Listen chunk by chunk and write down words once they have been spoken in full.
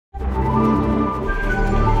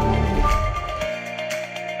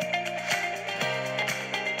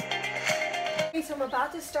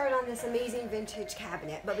about to start on this amazing vintage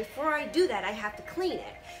cabinet, but before I do that, I have to clean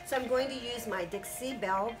it. So I'm going to use my Dixie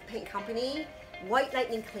Belle Paint Company White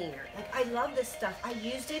Lightning Cleaner. Like, I love this stuff. I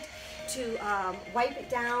used it to wipe it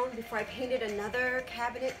down before I painted another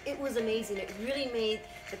cabinet. It was amazing. It really made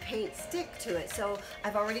the paint stick to it. So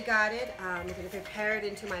I've already got it. I'm going to prepare it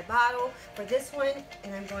into my bottle for this one,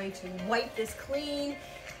 and I'm going to wipe this clean,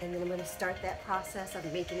 and then I'm going to start that process of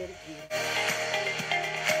making it beautiful.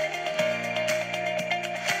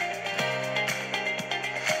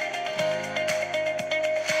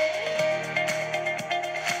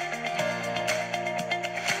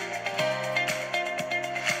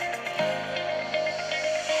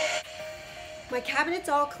 My cabinet's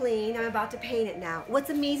all clean. I'm about to paint it now. What's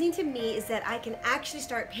amazing to me is that I can actually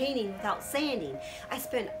start painting without sanding. I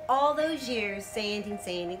spent all those years sanding,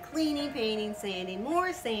 cleaning, painting, sanding,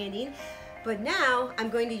 more sanding. But now I'm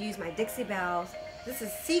going to use my Dixie Belle. This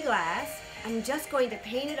is sea glass. I'm just going to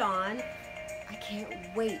paint it on. I can't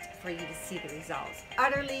wait for you to see the results.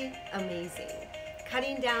 Utterly amazing.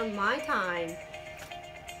 Cutting down my time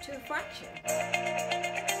to a fraction.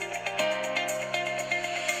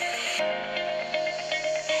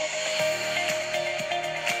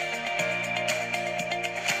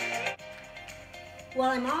 Well,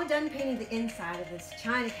 I'm all done painting the inside of this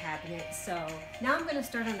china cabinet, so now I'm going to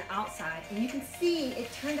start on the outside, and you can see it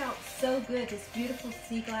turned out so good, this beautiful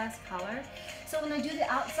sea glass color. So when I do the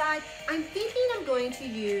outside, I'm thinking I'm going to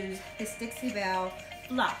use this Dixie Belle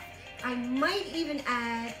Fluff. I might even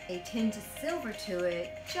add a tinge of silver to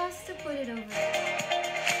it just to put it over there.